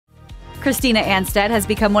Christina Anstead has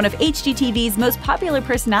become one of HGTV's most popular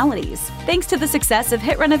personalities, thanks to the success of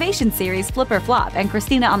hit renovation series Flip or Flop and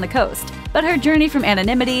Christina on the Coast. But her journey from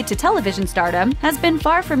anonymity to television stardom has been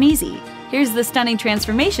far from easy. Here's the stunning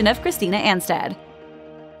transformation of Christina Anstead.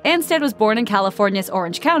 Anstead was born in California's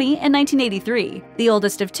Orange County in 1983. The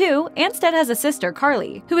oldest of two, Anstead has a sister,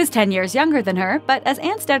 Carly, who is 10 years younger than her, but as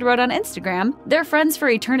Anstead wrote on Instagram, they're friends for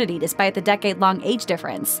eternity despite the decade-long age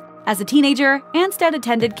difference. As a teenager, Anstead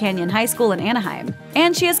attended Canyon High School in Anaheim,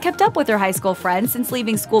 and she has kept up with her high school friends since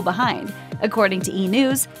leaving school behind. According to E!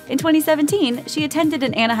 News, in 2017, she attended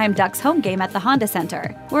an Anaheim Ducks home game at the Honda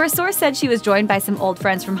Center, where a source said she was joined by some old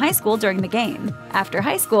friends from high school during the game. After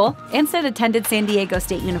high school, Anstead attended San Diego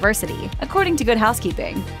State University, according to Good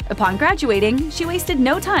Housekeeping. Upon graduating, she wasted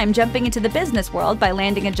no time jumping into the business world by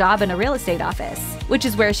landing a job in a real estate office, which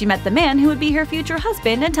is where she met the man who would be her future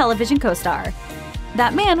husband and television co-star.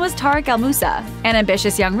 That man was Tarek El Moussa, an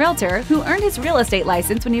ambitious young realtor who earned his real estate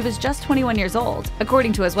license when he was just 21 years old,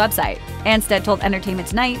 according to his website. Anstead told Entertainment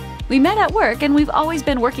Tonight, "We met at work and we've always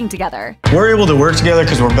been working together. We're able to work together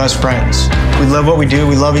because we're best friends. We love what we do,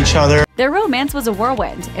 we love each other." Their romance was a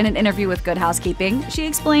whirlwind. In an interview with Good Housekeeping, she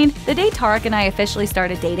explained, "The day Tarek and I officially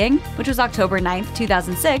started dating, which was October 9,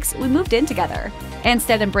 2006, we moved in together."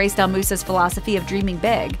 Anstead embraced El Moussa's philosophy of dreaming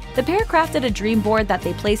big. The pair crafted a dream board that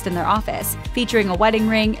they placed in their office, featuring a wedding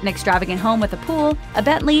ring, an extravagant home with a pool, a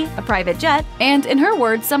Bentley, a private jet, and, in her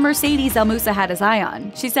words, some Mercedes El Moussa had his eye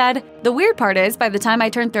on. She said, "The weird part is, by the time I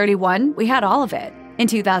turned 31, we had all of it." In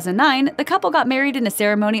 2009, the couple got married in a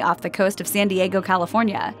ceremony off the coast of San Diego,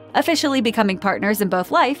 California, officially becoming partners in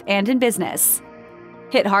both life and in business.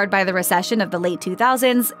 Hit hard by the recession of the late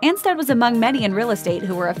 2000s, Anstead was among many in real estate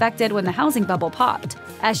who were affected when the housing bubble popped.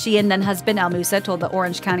 As she and then-husband El Moussa told the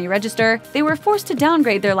Orange County Register, they were forced to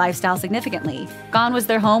downgrade their lifestyle significantly. Gone was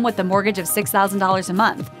their home with a mortgage of $6,000 a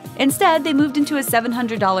month. Instead, they moved into a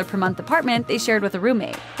 $700 per month apartment they shared with a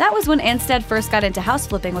roommate. That was when Anstead first got into house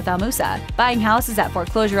flipping with El Moussa, buying houses at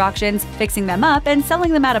foreclosure auctions, fixing them up, and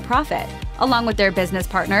selling them at a profit. Along with their business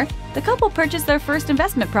partner, the couple purchased their first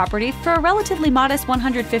investment property for a relatively modest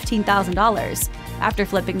 $115,000. After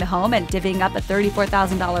flipping the home and divvying up a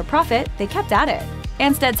 $34,000 profit, they kept at it.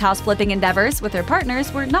 Anstead's house flipping endeavors with her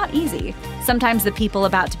partners were not easy. Sometimes the people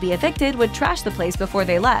about to be evicted would trash the place before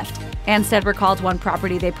they left. Anstead recalled one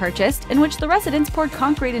property they purchased in which the residents poured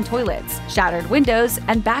concrete in toilets, shattered windows,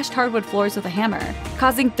 and bashed hardwood floors with a hammer,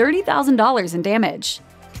 causing $30,000 in damage.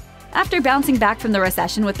 After bouncing back from the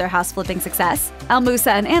recession with their house flipping success, El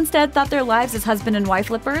Moussa and Anstead thought their lives as husband and wife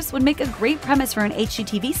flippers would make a great premise for an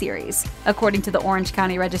HGTV series. According to the Orange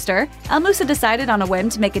County Register, El Moussa decided on a whim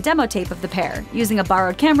to make a demo tape of the pair, using a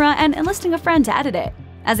borrowed camera and enlisting a friend to edit it.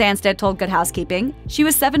 As Anstead told Good Housekeeping, she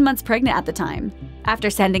was 7 months pregnant at the time.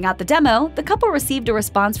 After sending out the demo, the couple received a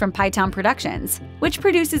response from Pytown Productions, which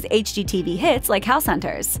produces HGTV hits like House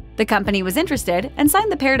Hunters. The company was interested and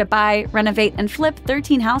signed the pair to buy, renovate, and flip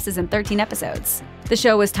 13 houses in 13 episodes. The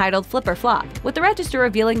show was titled Flip or Flop, with the Register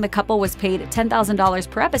revealing the couple was paid $10,000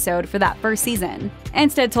 per episode for that first season.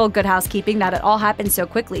 Anstead told Good Housekeeping that it all happened so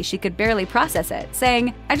quickly she could barely process it,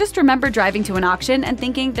 saying, "I just remember driving to an auction and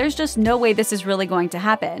thinking there's just no way this is really going to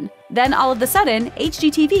happen. Then all of a sudden,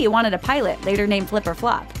 HGTV wanted a pilot, later named Flip or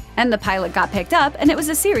Flop. And the pilot got picked up and it was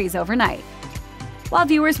a series overnight." While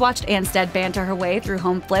viewers watched Anstead banter her way through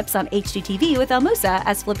home flips on HGTV with El Moussa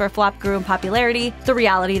as Flip or Flop grew in popularity, the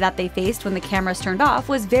reality that they faced when the cameras turned off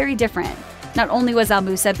was very different. Not only was El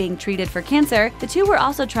Moussa being treated for cancer, the two were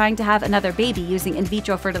also trying to have another baby using in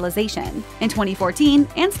vitro fertilization. In 2014,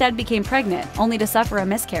 Anstead became pregnant, only to suffer a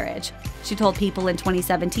miscarriage. She told People in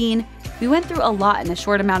 2017, "We went through a lot in a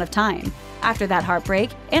short amount of time." After that heartbreak,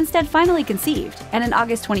 Anstead finally conceived, and in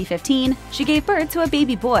August 2015, she gave birth to a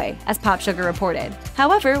baby boy, as Pop Sugar reported.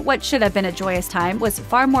 However, what should have been a joyous time was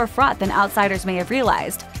far more fraught than outsiders may have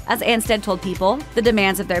realized. As Anstead told People, the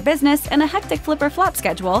demands of their business and a hectic Flip or Flop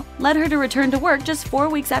schedule led her to return to work just 4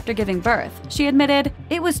 weeks after giving birth. She admitted,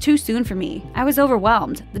 "It was too soon for me. I was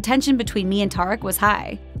overwhelmed. The tension between me and Tarek was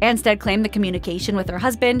high." Anstead claimed the communication with her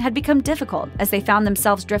husband had become difficult as they found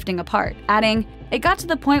themselves drifting apart, adding, "It got to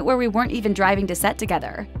the point where we weren't even driving to set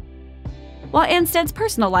together." While Anstead's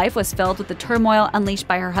personal life was filled with the turmoil unleashed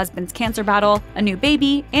by her husband's cancer battle, a new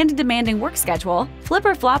baby, and a demanding work schedule, Flip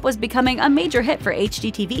or Flop was becoming a major hit for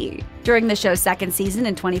HGTV. During the show's second season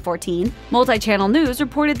in 2014, Multi-Channel News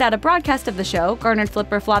reported that a broadcast of the show garnered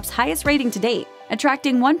Flip or Flop's highest rating to date.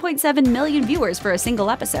 attracting 1.7 million viewers for a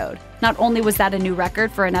single episode. Not only was that a new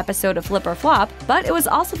record for an episode of Flip or Flop, but it was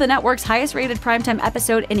also the network's highest-rated primetime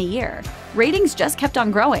episode in a year. Ratings just kept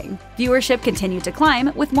on growing. Viewership continued to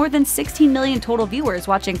climb, with more than 16 million total viewers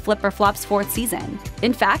watching Flip or Flop's 4th season.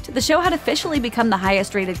 In fact, the show had officially become the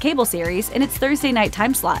highest-rated cable series in its Thursday night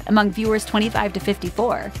time slot among viewers 25 to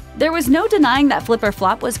 54. There was no denying that Flip or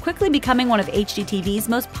Flop was quickly becoming one of HGTV's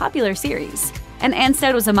most popular series, and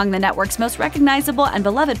Anstead was among the network's most recognizable and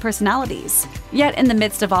beloved personalities. Yet in the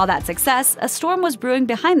midst of all that success, a storm was brewing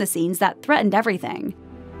behind the scenes that threatened everything.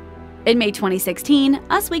 In May 2016,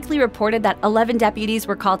 Us Weekly reported that 11 deputies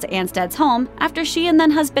were called to Anstead's home after she and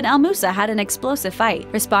then-husband El Moussa had an explosive fight,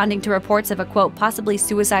 responding to reports of a, quote, possibly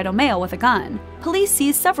suicidal male with a gun. Police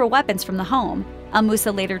seized several weapons from the home. El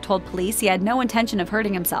Moussa later told police he had no intention of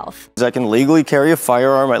hurting himself. I can legally carry a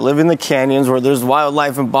firearm. I live in the canyons where there's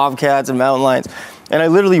wildlife and bobcats and mountain lions, and I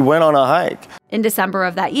literally went on a hike. In December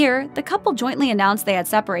of that year, the couple jointly announced they had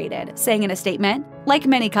separated, saying in a statement, "Like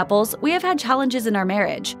many couples, we have had challenges in our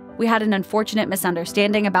marriage. We had an unfortunate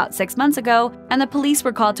misunderstanding about 6 months ago, and the police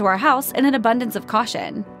were called to our house in an abundance of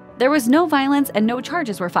caution. There was no violence and no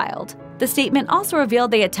charges were filed." The statement also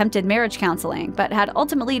revealed they attempted marriage counseling, but had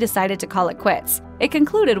ultimately decided to call it quits. It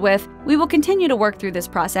concluded with, "We will continue to work through this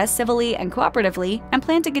process civilly and cooperatively and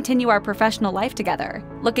plan to continue our professional life together."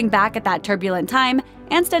 Looking back at that turbulent time,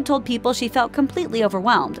 Anstead told people she felt completely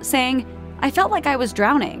overwhelmed, saying, "I felt like I was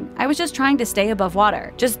drowning. I was just trying to stay above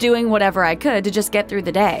water, just doing whatever I could to just get through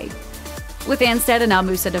the day." With Anstead and El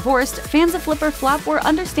Moussa divorced, fans of Flip or Flop were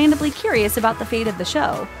understandably curious about the fate of the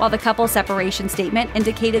show. While the couple's separation statement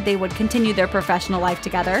indicated they would continue their professional life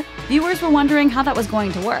together, viewers were wondering how that was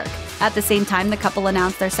going to work. At the same time the couple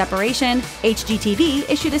announced their separation, HGTV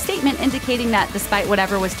issued a statement indicating that despite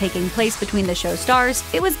whatever was taking place between the show's stars,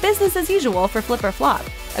 it was business as usual for Flip or Flop.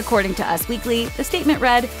 According to Us Weekly, the statement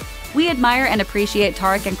read, "We admire and appreciate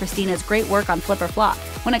Tarek and Christina's great work on Flip or Flop.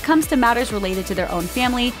 When it comes to matters related to their own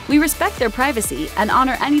family, we respect their privacy and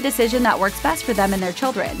honor any decision that works best for them and their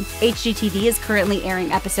children. HGTV is currently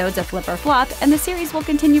airing episodes of Flip or Flop, and the series will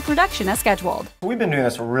continue production as scheduled." We've been doing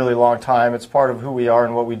this for a really long time. It's part of who we are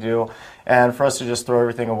and what we do, and for us to just throw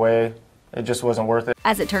everything away, it just wasn't worth it.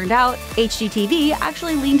 As it turned out, HGTV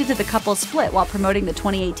actually leaned into the couple's split while promoting the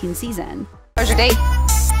 2018 season. How was your date?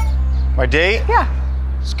 My date? Yeah.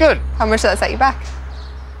 It's good. How much did that set you back?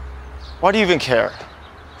 Why do you even care?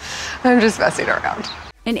 I'm just messing around.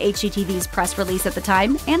 In HGTV's press release at the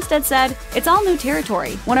time, Anstead said, "It's all new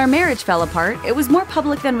territory. When our marriage fell apart, it was more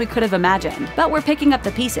public than we could have imagined, but we're picking up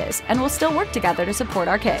the pieces and we'll still work together to support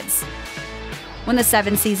our kids." When the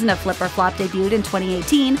 7th season of Flip or Flop debuted in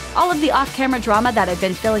 2018, all of the off-camera drama that had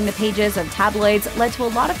been filling the pages of tabloids led to a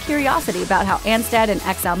lot of curiosity about how Anstead and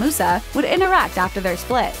El Moussa would interact after their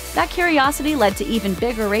split. That curiosity led to even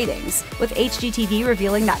bigger ratings, with HGTV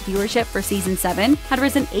revealing that viewership for Season 7 had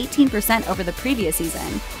risen 18% over the previous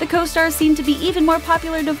season. The co-stars seemed to be even more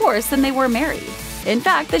popular divorced than they were married. In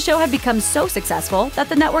fact, the show had become so successful that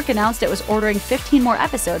the network announced it was ordering 15 more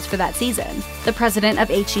episodes for that season. The president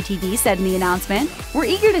of HGTV said in the announcement, "We're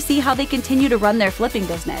eager to see how they continue to run their flipping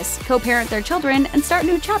business, co-parent their children, and start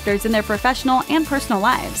new chapters in their professional and personal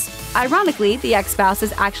lives." Ironically, the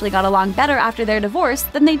ex-spouses actually got along better after their divorce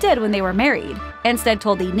than they did when they were married. Anstead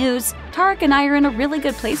told E! News, "Tarek and I are in a really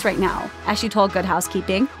good place right now." As she told Good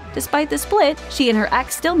Housekeeping, despite the split, she and her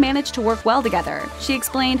ex still managed to work well together. She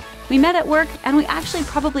explained, "We met at work, and we actually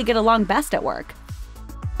probably get along best at work."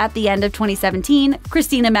 At the end of 2017,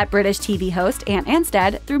 Christina met British TV host Aunt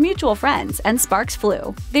Anstead through mutual friends, and sparks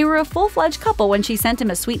flew. They were a full-fledged couple when she sent him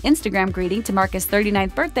a sweet Instagram greeting to mark his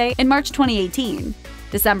 39th birthday in March 2018.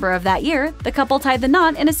 December of that year, the couple tied the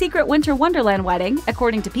knot in a secret winter wonderland wedding,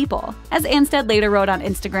 according to People. As Anstead later wrote on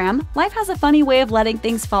Instagram, "Life has a funny way of letting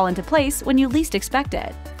things fall into place when you least expect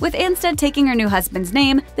it." With Anstead taking her new husband's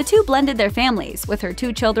name, the two blended their families, with her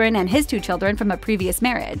 2 children and his 2 children from a previous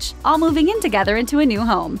marriage, all moving in together into a new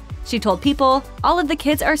home. She told People, "All of the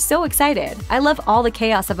kids are so excited. I love all the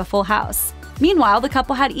chaos of a full house." Meanwhile, the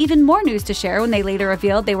couple had even more news to share when they later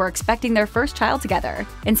revealed they were expecting their first child together.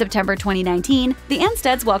 In September 2019, the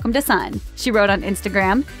Ansteads welcomed a son. She wrote on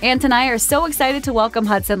Instagram, "Aunt and I are so excited to welcome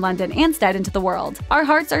Hudson London Anstead into the world. Our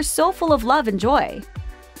hearts are so full of love and joy."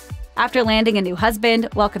 After landing a new husband,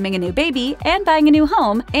 welcoming a new baby, and buying a new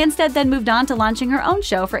home, Anstead then moved on to launching her own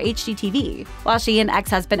show for HGTV. While she and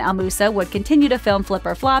ex-husband El Moussa would continue to film Flip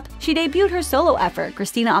or Flop, she debuted her solo effort,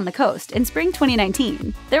 Christina on the Coast, in spring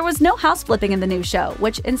 2019. There was no house flipping in the new show,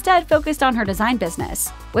 which instead focused on her design business,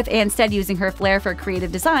 with Anstead using her flair for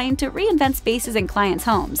creative design to reinvent spaces in clients'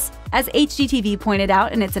 homes. As HGTV pointed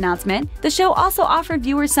out in its announcement, the show also offered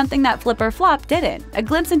viewers something that Flip or Flop didn't, a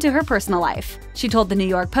glimpse into her personal life. She told the New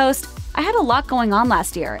York Post, "I had a lot going on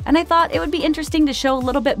last year, and I thought it would be interesting to show a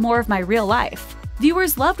little bit more of my real life."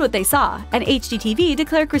 Viewers loved what they saw, and HGTV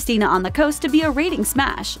declared Christina on the Coast to be a rating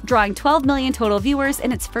smash, drawing 12 million total viewers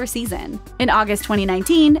in its first season. In August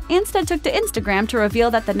 2019, Anstead took to Instagram to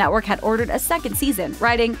reveal that the network had ordered a second season,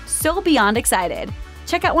 writing, "So beyond excited."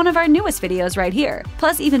 Check out one of our newest videos right here.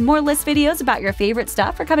 Plus, even more list videos about your favorite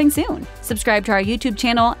stuff are coming soon. Subscribe to our YouTube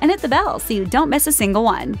channel and hit the bell so you don't miss a single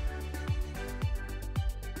one.